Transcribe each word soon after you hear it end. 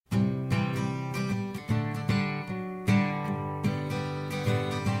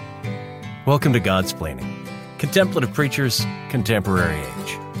Welcome to Godsplaining, Contemplative Preachers, Contemporary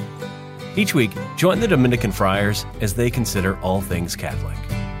Age. Each week, join the Dominican friars as they consider all things Catholic.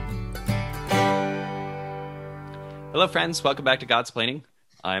 Hello, friends. Welcome back to Godsplaining.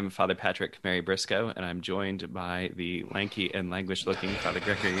 I'm Father Patrick Mary Briscoe, and I'm joined by the lanky and languish-looking Father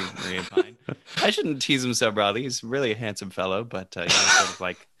Gregory Maria Pine. I shouldn't tease him so broadly. He's really a handsome fellow, but sort of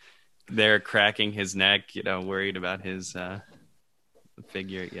like there cracking his neck, worried about his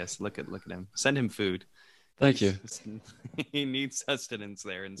figure. Yes, look at him. Send him food. Thank you. He needs sustenance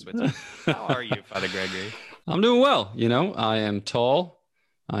there in Switzerland. How are you, Father Gregory? I'm doing well. I am tall.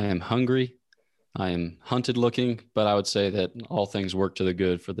 I am hungry. I am hunted looking, but I would say that all things work to the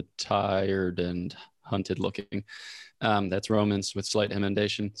good for the tired and hunted looking. That's Romans with slight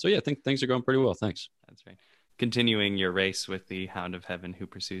emendation. So yeah, I think things are going pretty well. Thanks. That's right. Continuing your race with the Hound of Heaven who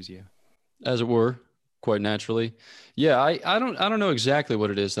pursues you. As it were, quite naturally. Yeah, I don't know exactly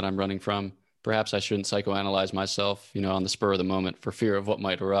what it is that I'm running from. Perhaps I shouldn't psychoanalyze myself, on the spur of the moment for fear of what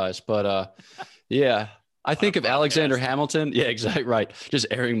might arise. But yeah, I think of Alexander Hamilton. Yeah, exactly right. Just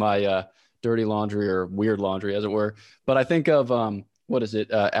airing my dirty laundry or weird laundry, as it were. But I think of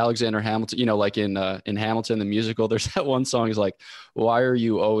Alexander Hamilton. Like in Hamilton the musical, there's that one song is like, "Why are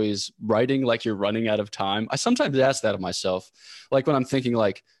you always writing like you're running out of time?" I sometimes ask that of myself, like when I'm thinking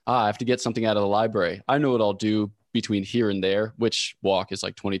like, I have to get something out of the library. I know what I'll do between here and there, which walk is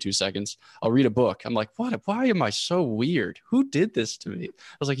like 22 seconds. I'll read a book. I'm like, what? Why am I so weird? Who did this to me?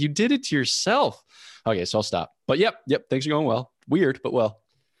 I was like, you did it to yourself. Okay, so I'll stop. But yep, things are going well. Weird, but well.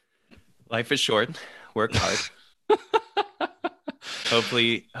 Life is short. Work hard.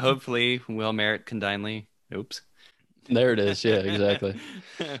 Hopefully we'll merit condignly. Oops. There it is. Yeah, exactly.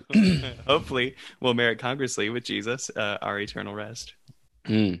 Hopefully we'll merit congruously with Jesus, our eternal rest.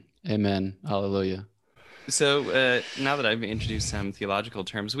 Amen. Hallelujah. So now that I've introduced some theological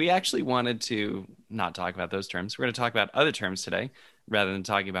terms, we actually wanted to not talk about those terms. We're going to talk about other terms today. Rather than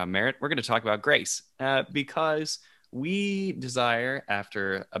talking about merit, we're going to talk about grace because we desire,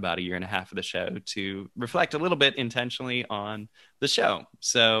 after about a year and a half of the show, to reflect a little bit intentionally on the show.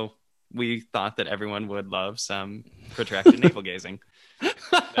 So we thought that everyone would love some protracted navel gazing.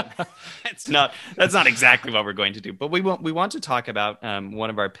 That's not exactly what we're going to do, but we want to talk about one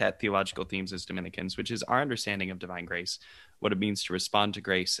of our pet theological themes as Dominicans, which is our understanding of divine grace, what it means to respond to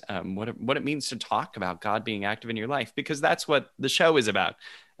grace, what it means to talk about God being active in your life, because that's what the show is about.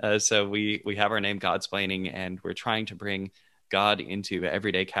 So we have our name Godsplaining, and we're trying to bring God into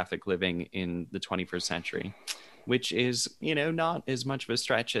everyday Catholic living in the 21st century, which is, not as much of a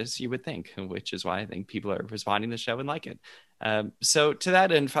stretch as you would think, which is why I think people are responding to the show and like it. So to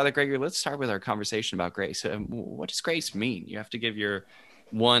that end, Father Gregory, let's start with our conversation about grace. What does grace mean? You have to give your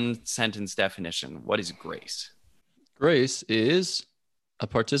one sentence definition. What is grace? Grace is a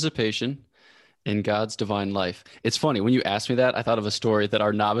participation in God's divine life. It's funny, when you asked me that, I thought of a story that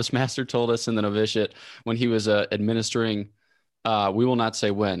our novice master told us in the novitiate when he was administering, we will not say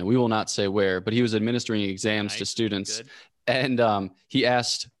when, we will not say where, but he was administering exams to students. Good. And he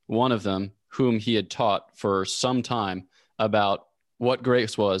asked one of them, whom he had taught for some time, about what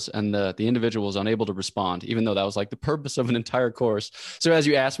grace was, and the individual was unable to respond, even though that was like the purpose of an entire course. So as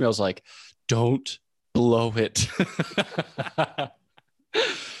you asked me, I was like, don't blow it.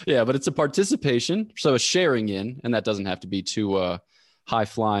 Yeah, but it's a participation, so a sharing in, and that doesn't have to be too high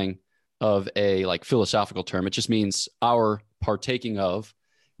flying of a like philosophical term. It just means our partaking of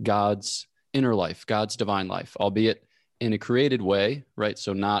God's inner life, God's divine life, albeit in a created way, right?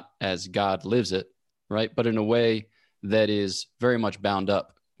 So not as God lives it, right? But in a way that is very much bound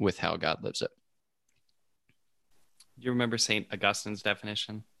up with how God lives it. Do you remember St. Augustine's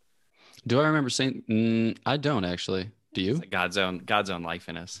definition? Do I remember St.? I don't actually. Do you? It's like God's own life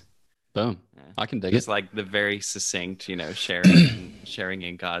in us. Boom. Yeah. I can dig it. It's like the very succinct, sharing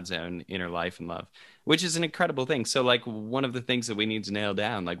in God's own inner life and love, which is an incredible thing. So like one of the things that we need to nail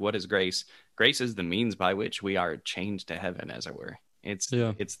down, like what is grace? Grace is the means by which we are changed to heaven, as it were. It's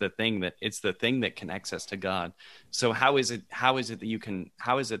the thing that connects us to God. So how is it that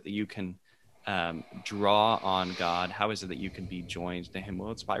you can draw on God? How is it that you can be joined to him? Well,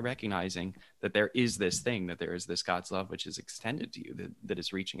 it's by recognizing that there is this thing, that there is this God's love which is extended to you, that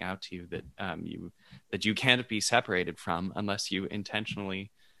is reaching out to you, that you can't be separated from unless you intentionally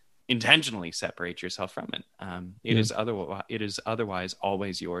separate yourself from it. It is otherwise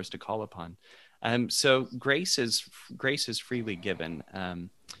always yours to call upon. So grace is freely given.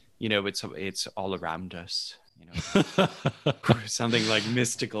 It's all around us. Something like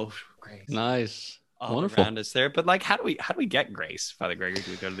mystical grace. Nice. All wonderful around us there. But like, how do we get grace, Father Gregory?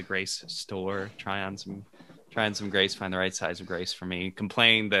 Do we go to the grace store, try on some Trying some grace, find the right size of grace for me.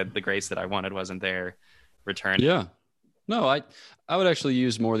 Complain that the grace that I wanted wasn't there. Return it. Yeah. No, I would actually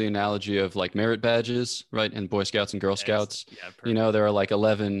use more the analogy of like merit badges, right? In Boy Scouts and Girl Scouts. Yeah, perfect. You know, there are like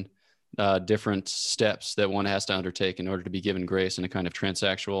 11 different steps that one has to undertake in order to be given grace in a kind of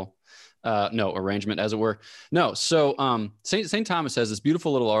transsexual arrangement, as it were. No, so St. Thomas has this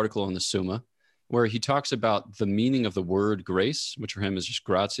beautiful little article in the Summa where he talks about the meaning of the word grace, which for him is just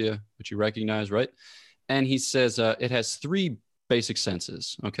gratia, which you recognize, right? And he says it has three basic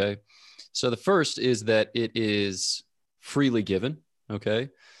senses, okay? So the first is that it is freely given, okay?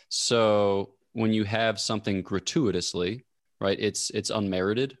 So when you have something gratuitously, right, it's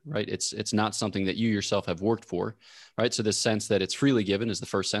unmerited, right? It's not something that you yourself have worked for, right? So the sense that it's freely given is the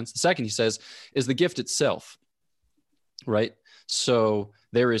first sense. The second, he says, is the gift itself, right? So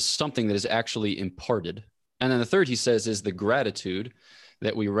there is something that is actually imparted. And then the third, he says, is the gratitude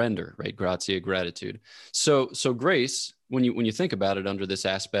that we render, right? Gratia, gratitude. So grace, when you think about it under this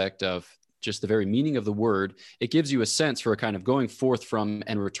aspect of just the very meaning of the word, it gives you a sense for a kind of going forth from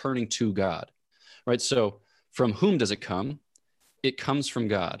and returning to God, right? So from whom does it come? It comes from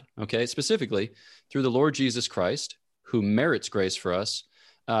God, okay? Specifically through the Lord Jesus Christ, who merits grace for us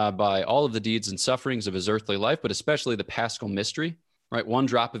by all of the deeds and sufferings of his earthly life, but especially the paschal mystery, right? One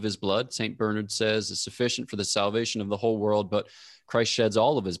drop of his blood, St. Bernard says, is sufficient for the salvation of the whole world, but Christ sheds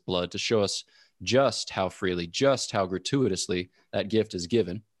all of his blood to show us just how freely, just how gratuitously that gift is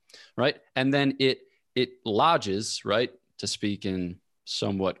given, right? And then it lodges, right, to speak in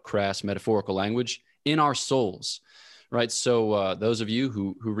somewhat crass metaphorical language, in our souls, right? So those of you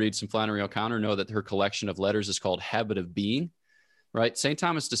who read some Flannery O'Connor know that her collection of letters is called Habit of Being, right? St.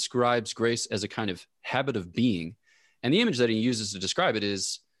 Thomas describes grace as a kind of habit of being. And the image that he uses to describe it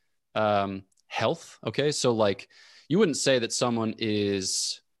is health, okay? So like, you wouldn't say that someone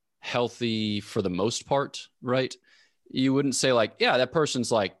is healthy for the most part, right? You wouldn't say like, yeah, that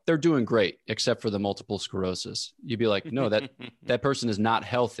person's like, they're doing great, except for the multiple sclerosis. You'd be like, no, that person is not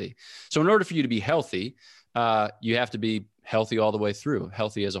healthy. So in order for you to be healthy, you have to be healthy all the way through,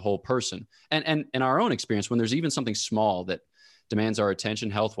 healthy as a whole person. And in our own experience, when there's even something small that demands our attention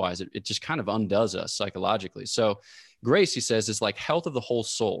health-wise, it just kind of undoes us psychologically. So grace, he says, is like health of the whole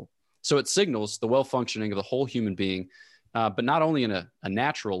soul. So it signals the well-functioning of the whole human being, but not only in a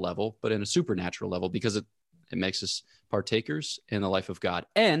natural level, but in a supernatural level, because it makes us partakers in the life of God,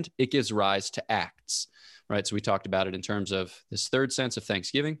 and it gives rise to acts, right? So we talked about it in terms of this third sense of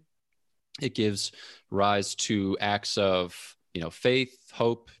thanksgiving. It gives rise to acts of, faith,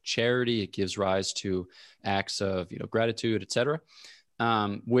 hope, charity. It gives rise to acts of, gratitude, etc.,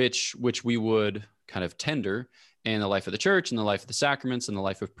 which we would kind of tender in the life of the church, in the life of the sacraments, in the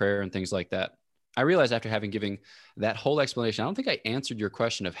life of prayer, and things like that. I realized after having given that whole explanation, I don't think I answered your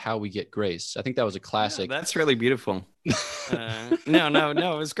question of how we get grace. I think that was a classic. Yeah, that's really beautiful. No,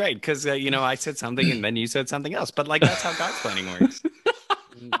 it was great because, I said something and then you said something else, but like, that's how God's planning works.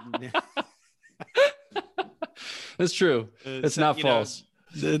 That's true. It's not false.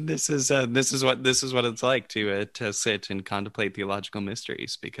 This is what it's like to sit and contemplate theological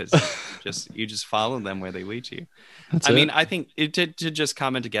mysteries, because you just follow them where they lead you. I think to just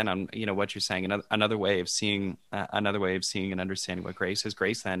comment again on what you're saying. Another way of seeing and understanding what grace is.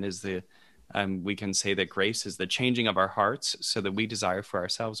 Grace then is we can say that grace is the changing of our hearts so that we desire for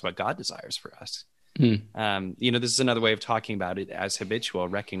ourselves what God desires for us. This is another way of talking about it as habitual,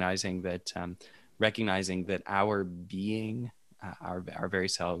 recognizing that our being, our very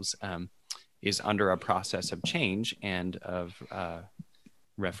selves, is under a process of change and of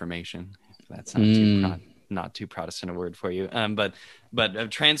reformation. That's not too Protestant a word for you, but a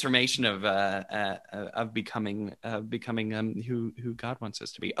transformation of becoming who God wants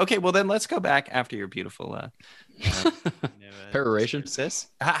us to be. Okay, well then let's go back after your beautiful peroration. Sis,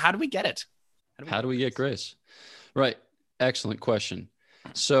 how do we get it? How do we get grace? Right. Excellent question.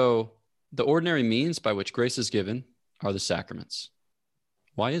 So the ordinary means by which grace is given are the sacraments.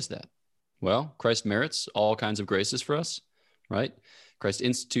 Why is that? Well, Christ merits all kinds of graces for us, right? Christ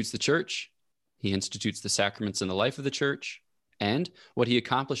institutes the church. He institutes the sacraments in the life of the church. And what he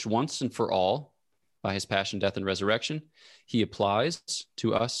accomplished once and for all by his passion, death, and resurrection, he applies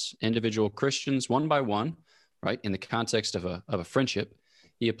to us individual Christians one by one, right? In the context of a friendship,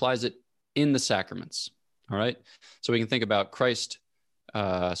 he applies it in the sacraments, all right? So we can think about Christ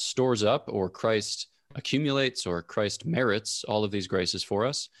stores up, or Christ accumulates, or Christ merits all of these graces for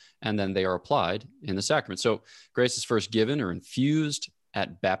us, and then they are applied in the sacrament. So grace is first given or infused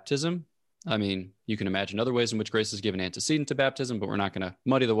at baptism. I mean, you can imagine other ways in which grace is given antecedent to baptism, but we're not going to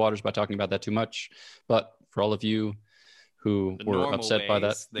muddy the waters by talking about that too much. But for all of you who The were normal upset by that.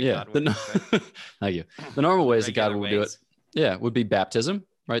 ways that Yeah. God would do it. Thank you. The normal ways that God Regular will do it. ways. Yeah. Would be baptism,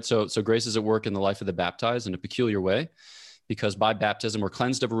 right? So grace is at work in the life of the baptized in a peculiar way, because by baptism, we're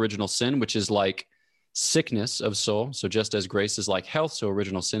cleansed of original sin, which is like sickness of soul. So just as grace is like health, so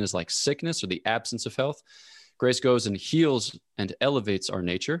original sin is like sickness or the absence of health. Grace goes and heals and elevates our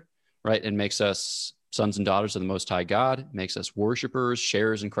nature, right? And makes us sons and daughters of the Most High God, makes us worshipers,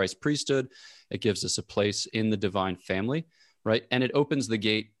 sharers in Christ's priesthood. It gives us a place in the divine family, right? And it opens the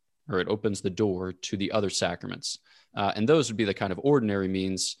gate, or it opens the door to the other sacraments. And those would be the kind of ordinary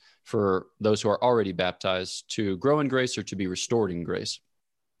means for those who are already baptized to grow in grace or to be restored in grace.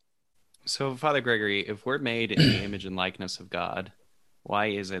 So, Father Gregory, if we're made in the image and likeness of God, why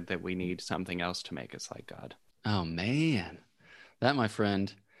is it that we need something else to make us like God? Oh, man. That, my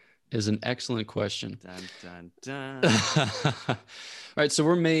friend, is an excellent question. Dun, dun, dun. All right. So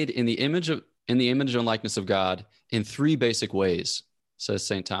we're made in the image and likeness of God in three basic ways, says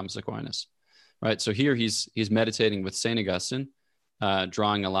St. Thomas Aquinas. Right. So here he's meditating with St. Augustine,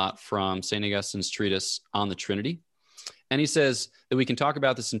 drawing a lot from St. Augustine's treatise on the Trinity. And he says that we can talk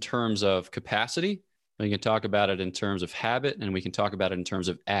about this in terms of capacity, we can talk about it in terms of habit, and we can talk about it in terms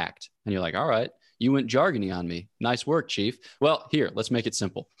of act. And you're like, all right, you went jargony on me. Nice work, Chief. Well, here, let's make it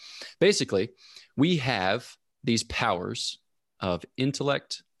simple. Basically, we have these powers of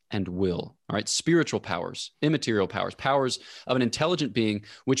intellect and will, all right? Spiritual powers, immaterial powers, powers of an intelligent being,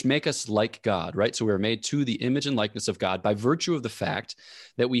 which make us like God, right? So we're made to the image and likeness of God by virtue of the fact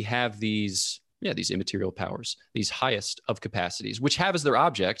that we have these immaterial powers, these highest of capacities, which have as their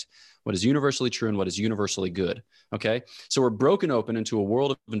object what is universally true and what is universally good, okay? So we're broken open into a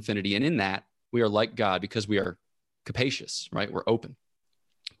world of infinity, and in that, we are like God because we are capacious, right? We're open.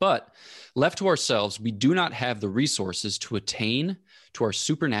 But left to ourselves, we do not have the resources to attain to our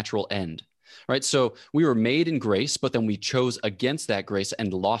supernatural end, right? So we were made in grace, but then we chose against that grace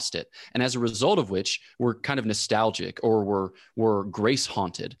and lost it. And as a result of which, we're kind of nostalgic, or we're grace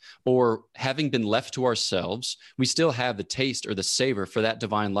haunted, or having been left to ourselves, we still have the taste or the savor for that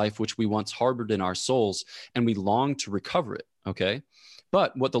divine life which we once harbored in our souls, and we long to recover it, okay?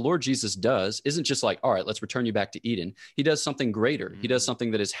 But what the Lord Jesus does isn't just like, all right, let's return you back to Eden. He does something greater. He does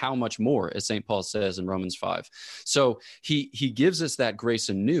something that is how much more, as St. Paul says in Romans 5. So he gives us that grace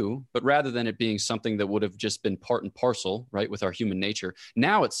anew, but rather than it being something that would have just been part and parcel, right, with our human nature,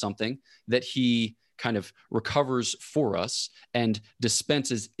 now it's something that he kind of recovers for us and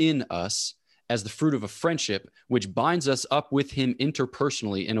dispenses in us as the fruit of a friendship, which binds us up with him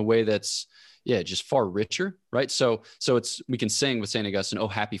interpersonally in a way that's, just far richer, right? So we can sing with St. Augustine, "Oh,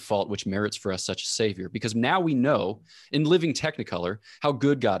 happy fault, which merits for us such a Savior," because now we know in living technicolor how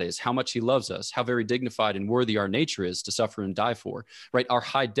good God is, how much he loves us, how very dignified and worthy our nature is to suffer and die for, right? Our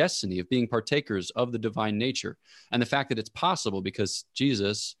high destiny of being partakers of the divine nature, and the fact that it's possible because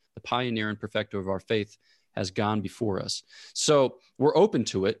Jesus, the pioneer and perfecter of our faith, has gone before us. So we're open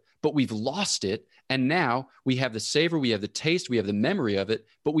to it, but we've lost it. And now we have the savor, we have the taste, we have the memory of it,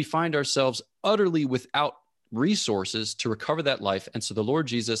 but we find ourselves utterly without resources to recover that life. And so the Lord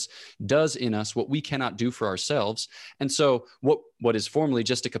Jesus does in us what we cannot do for ourselves. And so what is formerly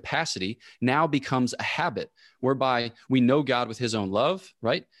just a capacity now becomes a habit, whereby we know God with his own love,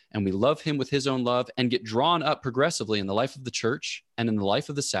 right? And we love him with his own love and get drawn up progressively in the life of the church and in the life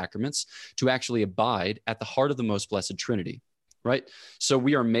of the sacraments to actually abide at the heart of the most blessed Trinity, right? So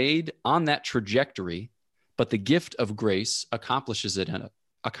we are made on that trajectory, but the gift of grace accomplishes it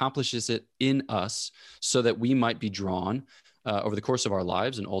in us so that we might be drawn over the course of our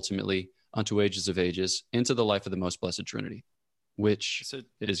lives and ultimately unto ages of ages into the life of the most blessed Trinity, which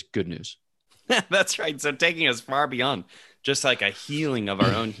is good news. That's right. So taking us far beyond just like a healing of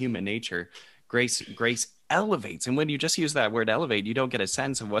our own human nature, grace elevates. And when you just use that word elevate, you don't get a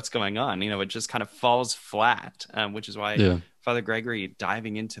sense of what's going on. It just kind of falls flat, which is why Father Gregory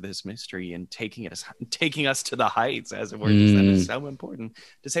diving into this mystery and taking us to the heights, as it were, that is so important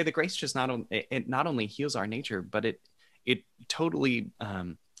to say that grace just not only heals our nature, but it totally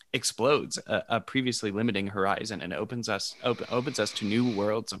explodes a previously limiting horizon and opens us to new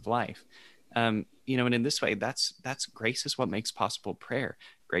worlds of life. And in this way, that's grace is what makes possible prayer.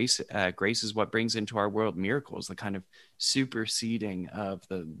 Grace is what brings into our world miracles, the kind of superseding of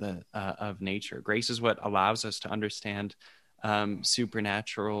of nature. Grace is what allows us to understand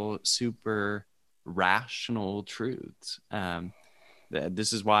supernatural, super rational truths.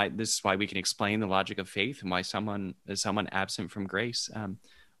 This is why we can explain the logic of faith and why someone absent from grace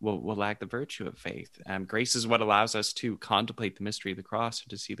will lack the virtue of faith. Grace is what allows us to contemplate the mystery of the cross,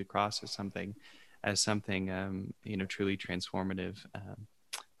 to see the cross as something truly transformative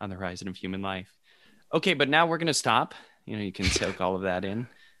on the horizon of human life. Okay, but now we're going to stop You can soak all of that in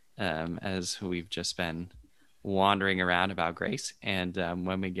as we've just been wandering around about grace. And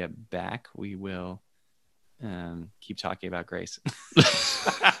when we get back, we will keep talking about grace.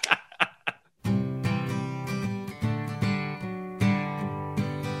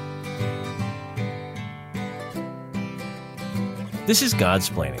 This is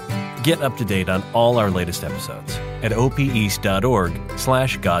Godsplaining. Get up to date on all our latest episodes at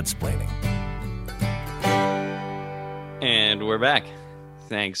opeast.org/Godsplaining. And we're back.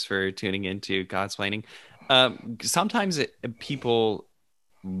 Thanks for tuning into Godsplaining. Sometimes people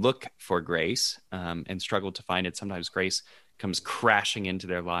look for grace and struggle to find it. Sometimes grace comes crashing into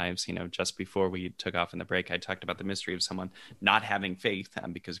their lives. Just before we took off in the break, I talked about the mystery of someone not having faith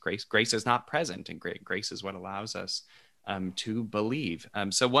because grace is not present, and grace is what allows us to believe.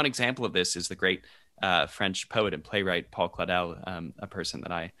 So one example of this is the great French poet and playwright Paul Claudel, a person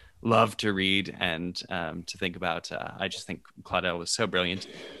that I love to read and to think about. I just think Claudel is so brilliant.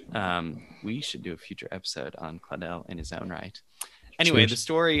 We should do a future episode on Claudel in his own right. Anyway, The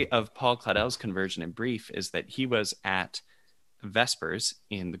story of Paul Claudel's conversion in brief is that he was at Vespers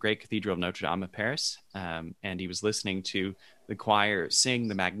in the great Cathedral of Notre Dame of Paris, and he was listening to the choir sing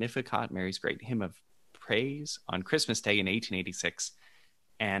the Magnificat, Mary's great hymn of praise, on Christmas Day in 1886.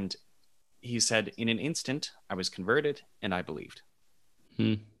 And he said, in an instant, I was converted and I believed.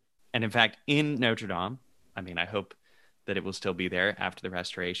 And in fact, in Notre Dame, I hope that it will still be there after the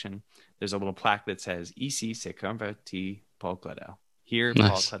restoration, there's a little plaque that says, Ici s'est converti Paul Claudel. Here,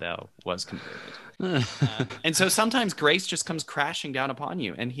 nice. Paul Claudel was converted. And so sometimes grace just comes crashing down upon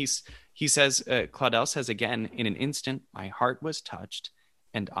you. And he says, Claudel says again, in an instant, my heart was touched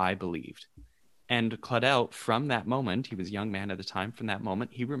and I believed. And Claudel, from that moment, he was a young man at the time, from that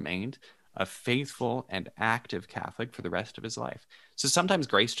moment, he remained a faithful and active Catholic for the rest of his life. So sometimes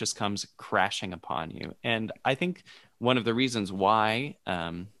grace just comes crashing upon you. And I think one of the reasons why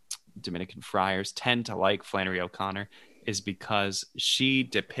Dominican friars tend to like Flannery O'Connor is because she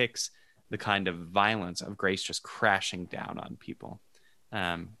depicts the kind of violence of grace just crashing down on people.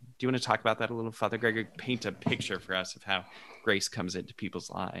 Do you want to talk about that a little, Father Gregory? Paint a picture for us of how grace comes into people's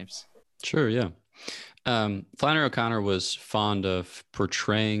lives. Sure, yeah. Flannery O'Connor was fond of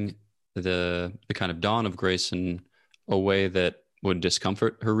portraying the kind of dawn of grace in a way that would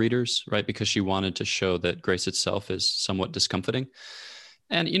discomfort her readers, right? Because she wanted to show that grace itself is somewhat discomforting.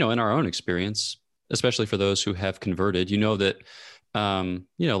 And, in our own experience, especially for those who have converted, that,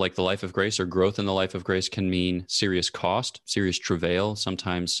 like the life of grace or growth in the life of grace can mean serious cost, serious travail,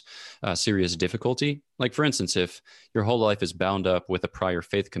 sometimes serious difficulty. Like, for instance, if your whole life is bound up with a prior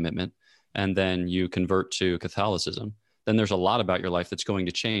faith commitment, and then you convert to Catholicism, then there's a lot about your life that's going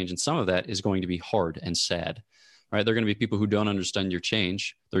to change. And some of that is going to be hard and sad, right? There are going to be people who don't understand your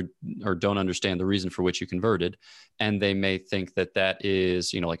change or don't understand the reason for which you converted. And they may think that that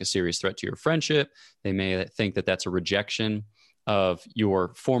is, like a serious threat to your friendship. They may think that that's a rejection of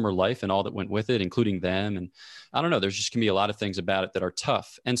your former life and all that went with it, including them. And I don't know, there's just can be a lot of things about it that are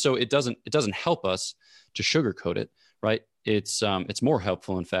tough. And so it doesn't help us to sugarcoat it, right? It's more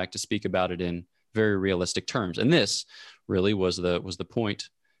helpful, in fact, to speak about it in very realistic terms. And this really was the point,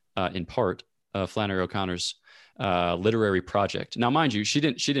 in part, of Flannery O'Connor's literary project. Now, mind you, she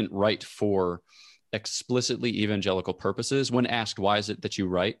didn't write for explicitly evangelical purposes. When asked, why is it that you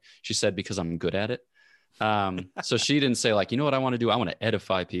write? She said, because I'm good at it. So she didn't say like, what I want to do? I want to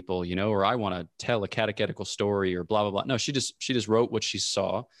edify people, or I want to tell a catechetical story or blah, blah, blah. No, she just wrote what she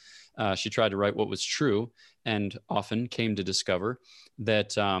saw. She tried to write what was true, and often came to discover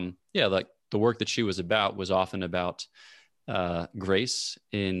that, like the work that she was about was often about grace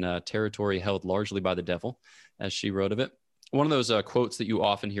in territory held largely by the devil, as she wrote of it. One of those quotes that you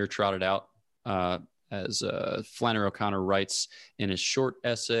often hear trotted out as Flannery O'Connor writes in his short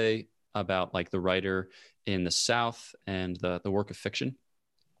essay about like the writer in the South and the work of fiction.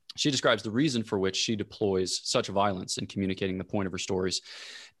 She describes the reason for which she deploys such violence in communicating the point of her stories.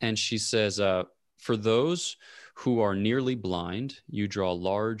 And she says, for those who are nearly blind, you draw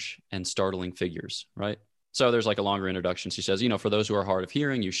large and startling figures, right? So there's like a longer introduction. She says, for those who are hard of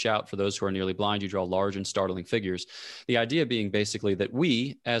hearing, you shout. For those who are nearly blind, you draw large and startling figures. The idea being basically that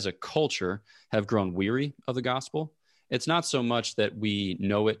we as a culture have grown weary of the gospel. It's not so much that we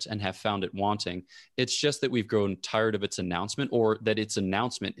know it and have found it wanting. It's just that we've grown tired of its announcement, or that its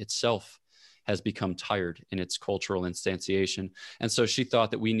announcement itself has become tired in its cultural instantiation. And so she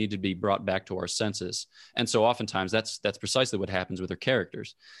thought that we need to be brought back to our senses. And so oftentimes that's precisely what happens with her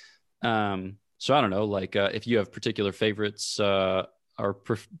characters. So I don't know, like if you have particular favorites or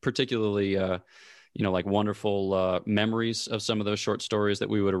particularly, like wonderful memories of some of those short stories that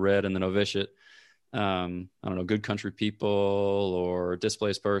we would have read in the novitiate, I don't know, Good Country People or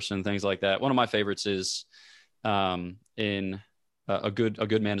Displaced Person, things like that. One of my favorites is in a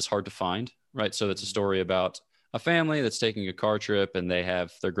good man is hard to find, right? So it's a story about a family that's taking a car trip and they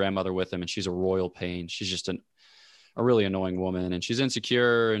have their grandmother with them, and she's a royal pain. She's just a really annoying woman, and she's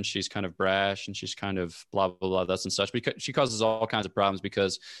insecure and she's kind of brash and she's kind of blah, blah, blah, thus and such, because she causes all kinds of problems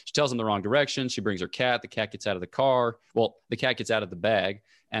because she tells them the wrong direction. She brings her cat, the cat gets out of the car. Well, the cat gets out of the bag,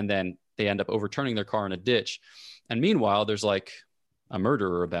 and then they end up overturning their car in a ditch. And meanwhile, there's like a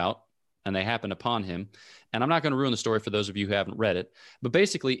murderer about, and they happen upon him. And I'm not going to ruin the story for those of you who haven't read it, but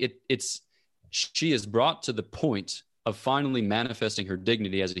basically she is brought to the point of finally manifesting her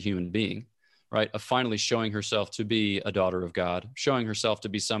dignity as a human being, right? Of finally showing herself to be a daughter of God, showing herself to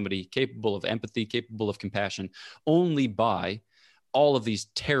be somebody capable of empathy, capable of compassion, only by all of these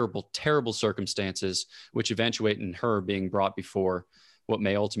terrible, terrible circumstances, which eventuate in her being brought before what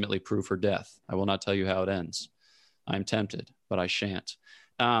may ultimately prove her death. I will not tell you how it ends. I'm tempted, but I shan't.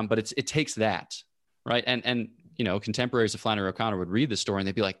 But it takes that, right? And you know, contemporaries of Flannery O'Connor would read the story and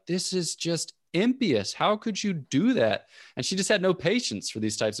they'd be like, this is just impious. How could you do that? And she just had no patience for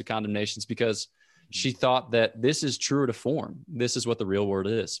these types of condemnations because she thought that this is truer to form. This is what the real word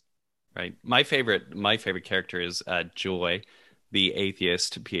is. Right. My favorite character is Joy, the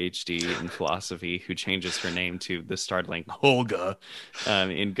atheist PhD in philosophy who changes her name to the startling Holga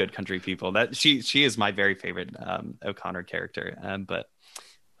in Good Country People. That she is my very favorite O'Connor character. But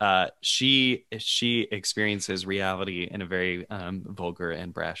she experiences reality in a very vulgar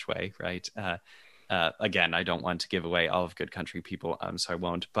and brash way, right? Again, I don't want to give away all of Good Country People, so I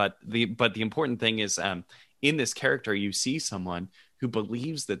won't. But the important thing is, in this character, you see someone who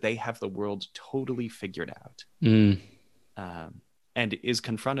believes that they have the world totally figured out, and is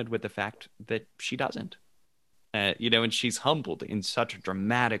confronted with the fact that she doesn't. And she's humbled in such a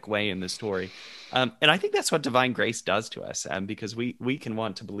dramatic way in the story. And I think that's what divine grace does to us, because we can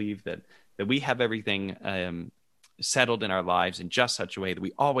want to believe that we have everything settled in our lives in just such a way that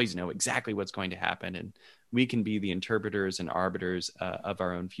we always know exactly what's going to happen. And we can be the interpreters and arbiters of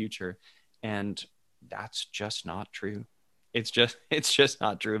our own future. And that's just not true. It's just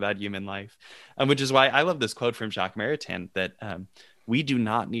not true about human life. Which is why I love this quote from Jacques Maritain that we do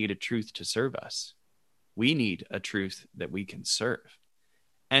not need a truth to serve us. We need a truth that we can serve.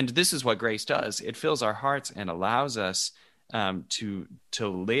 And this is what grace does. It fills our hearts and allows us to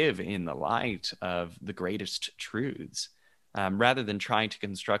live in the light of the greatest truths, rather than trying to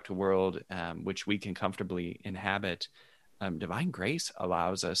construct a world which we can comfortably inhabit. Divine grace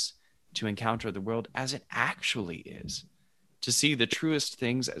allows us to encounter the world as it actually is, to see the truest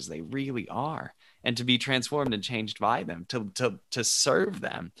things as they really are, and to be transformed and changed by them, to serve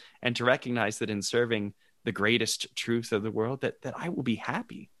them, and to recognize that in serving the greatest truth of the world, that I will be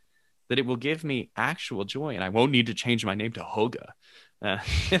happy, that it will give me actual joy, and I won't need to change my name to Hoga,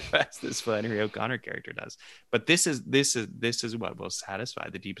 as this Flannery O'Connor character does. But this is what will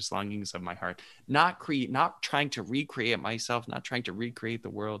satisfy the deepest longings of my heart. Not trying to recreate myself, not trying to recreate the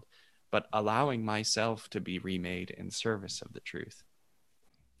world, but allowing myself to be remade in service of the truth.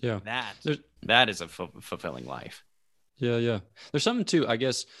 Yeah, that is a fulfilling life. Yeah. There's something too, I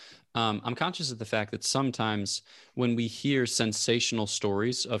guess. I'm conscious of the fact that sometimes when we hear sensational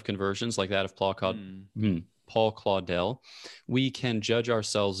stories of conversions like that of Paul Claudel, we can judge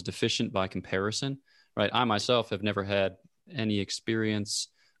ourselves deficient by comparison, right? I myself have never had any experience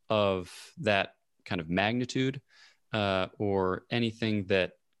of that kind of magnitude or anything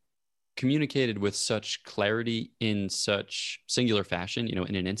that communicated with such clarity in such singular fashion,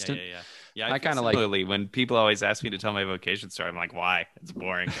 in an instant. Yeah, I kind of like when people always ask me to tell my vocation story. I'm like, why? It's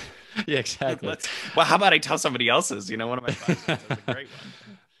boring. Yeah, exactly. Well, how about I tell somebody else's? One of my classmates has a great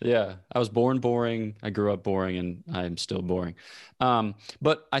one. Yeah, I was born boring. I grew up boring, and I'm still boring.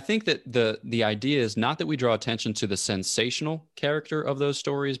 But I think that the idea is not that we draw attention to the sensational character of those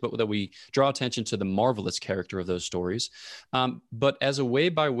stories, but that we draw attention to the marvelous character of those stories. But as a way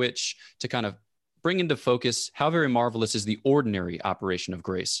by which to kind of bring into focus how very marvelous is the ordinary operation of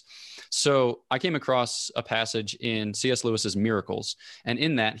grace. So I came across a passage in C.S. Lewis's Miracles, and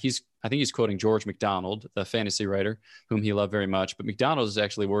in that I think he's quoting George MacDonald, the fantasy writer, whom he loved very much. But MacDonald is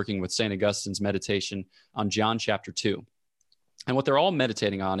actually working with St. Augustine's meditation on John chapter 2. And what they're all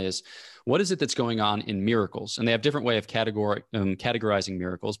meditating on is, what is it that's going on in miracles? And they have different way of categorizing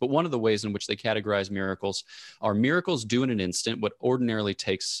miracles. But one of the ways in which they categorize miracles are miracles do in an instant what ordinarily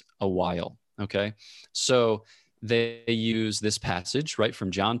takes a while. Okay, so they use this passage, right, from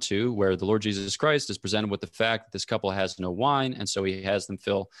John 2, where the Lord Jesus Christ is presented with the fact that this couple has no wine. And so he has them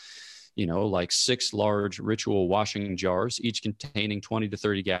fill like 6 large ritual washing jars, each containing 20 to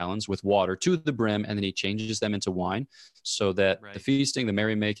 30 gallons with water to the brim, and then he changes them into wine so that the feasting, the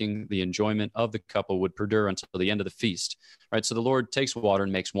merrymaking, the enjoyment of the couple would perdure until the end of the feast, right? So the Lord takes water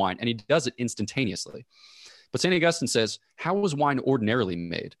and makes wine, and he does it instantaneously. But St. Augustine says, how was wine ordinarily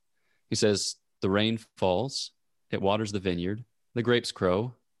made? He says, the rain falls, it waters the vineyard, the grapes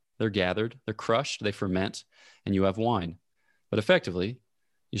grow, they're gathered, they're crushed, they ferment, and you have wine. But effectively,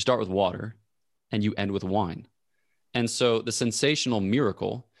 you start with water and you end with wine. And so the sensational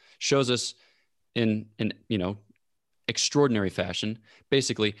miracle shows us in extraordinary fashion,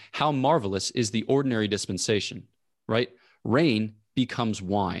 basically, how marvelous is the ordinary dispensation, right? Rain becomes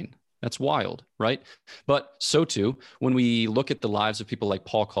wine. That's wild, right? But so too, when we look at the lives of people like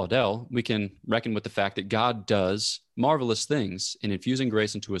Paul Claudel, we can reckon with the fact that God does marvelous things in infusing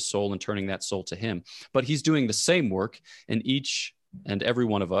grace into a soul and turning that soul to him. But he's doing the same work in each and every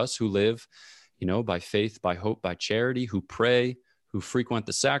one of us who live, by faith, by hope, by charity, who pray, who frequent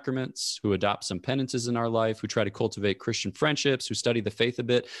the sacraments, who adopt some penances in our life, who try to cultivate Christian friendships, who study the faith a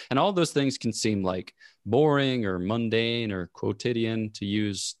bit. And all those things can seem like boring or mundane or quotidian, to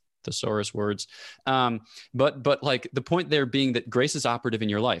use thesaurus words. But like the point there being that grace is operative in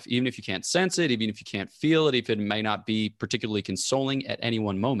your life, even if you can't sense it, even if you can't feel it, if it may not be particularly consoling at any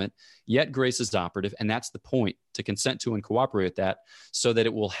one moment, yet grace is operative. And that's the point, to consent to and cooperate with that so that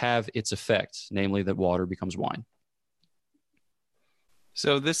it will have its effect, namely that water becomes wine.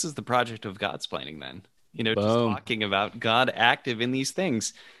 So this is the project of God's planning then, just Boom. talking about God active in these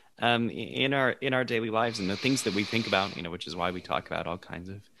things in our daily lives and the things that we think about, which is why we talk about all kinds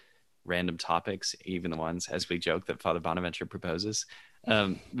of random topics, even the ones, as we joke, that Father Bonaventure proposes.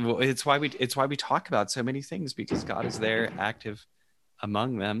 It's why we talk about so many things, because God is there, active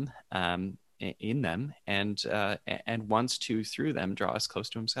among them, in them, and wants to, through them, draw us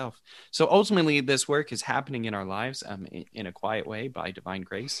close to himself. So ultimately, this work is happening in our lives in a quiet way by divine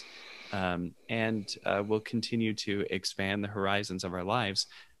grace, and will continue to expand the horizons of our lives.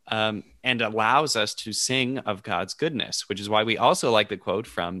 And allows us to sing of God's goodness, which is why we also like the quote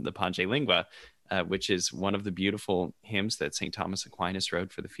from the Pange Lingua, which is one of the beautiful hymns that St. Thomas Aquinas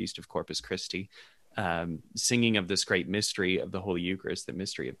wrote for the Feast of Corpus Christi, singing of this great mystery of the Holy Eucharist, the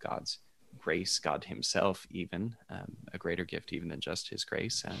mystery of God's grace, God himself even, a greater gift even than just his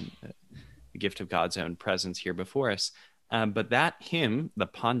grace, and the gift of God's own presence here before us. But that hymn, the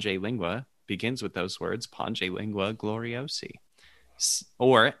Pange Lingua, begins with those words, Pange Lingua Gloriosi.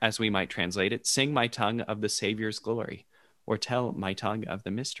 Or, as we might translate it, sing my tongue of the Savior's glory, or tell my tongue of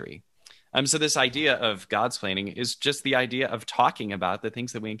the mystery. So this idea of God's planning is just the idea of talking about the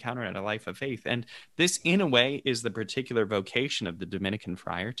things that we encounter in a life of faith. And this, in a way, is the particular vocation of the Dominican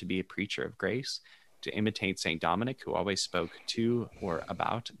friar, to be a preacher of grace, to imitate St. Dominic, who always spoke to or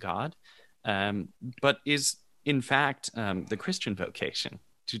about God, but is, in fact, the Christian vocation,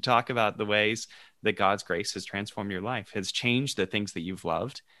 to talk about the ways that God's grace has transformed your life, has changed the things that you've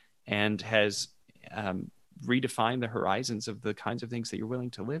loved, and has redefined the horizons of the kinds of things that you're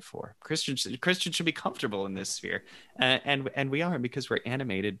willing to live for. Christians should be comfortable in this sphere, and we are, because we're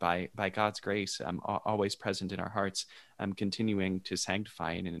animated by God's grace, always present in our hearts, continuing to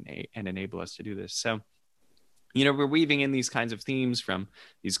sanctify and enable us to do this. So, we're weaving in these kinds of themes from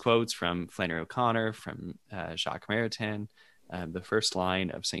these quotes from Flannery O'Connor, from Jacques Maritain, the first line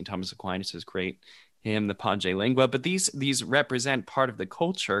of St. Thomas Aquinas' great hymn, the Pange Lingua. But these represent part of the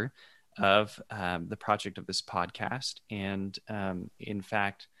culture of the project of this podcast, and in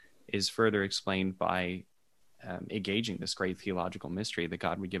fact is further explained by engaging this great theological mystery that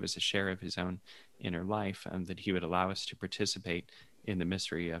God would give us a share of his own inner life, and that he would allow us to participate in the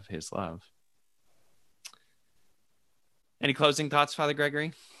mystery of his love. Any closing thoughts, Father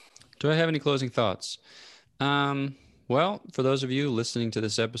Gregory? Do I have any closing thoughts? Well, for those of you listening to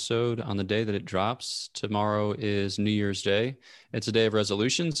this episode on the day that it drops, tomorrow is New Year's Day. It's a day of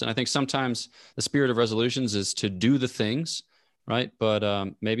resolutions. And I think sometimes the spirit of resolutions is to do the things, right?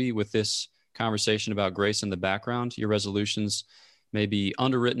 But maybe with this conversation about grace in the background, your resolutions may be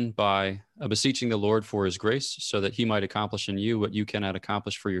underwritten by beseeching the Lord for his grace so that he might accomplish in you what you cannot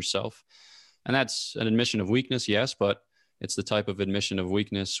accomplish for yourself. And that's an admission of weakness, yes, but it's the type of admission of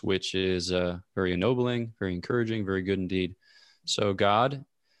weakness which is very ennobling, very encouraging, very good indeed. So God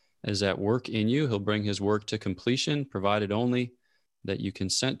is at work in you. He'll bring his work to completion, provided only that you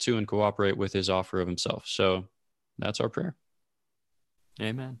consent to and cooperate with his offer of himself. So that's our prayer.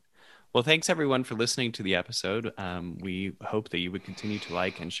 Amen. Well, thanks everyone for listening to the episode. We hope that you would continue to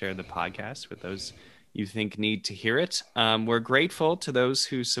like and share the podcast with those you think need to hear it. We're grateful to those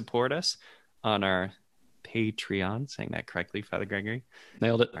who support us on our Patreon, saying that correctly, Father Gregory.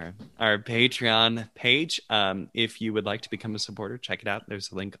 Nailed it. Our Patreon page. If you would like to become a supporter, check it out.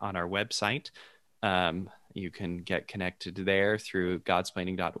 There's a link on our website. You can get connected there through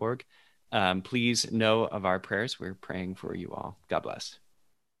godsplaining.org. Please know of our prayers. We're praying for you all. God bless.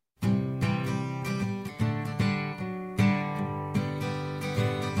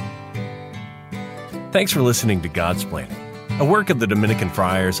 Thanks for listening to Godsplaining, a work of the Dominican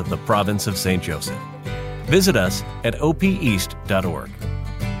Friars of the Province of St. Joseph. Visit us at opeast.org.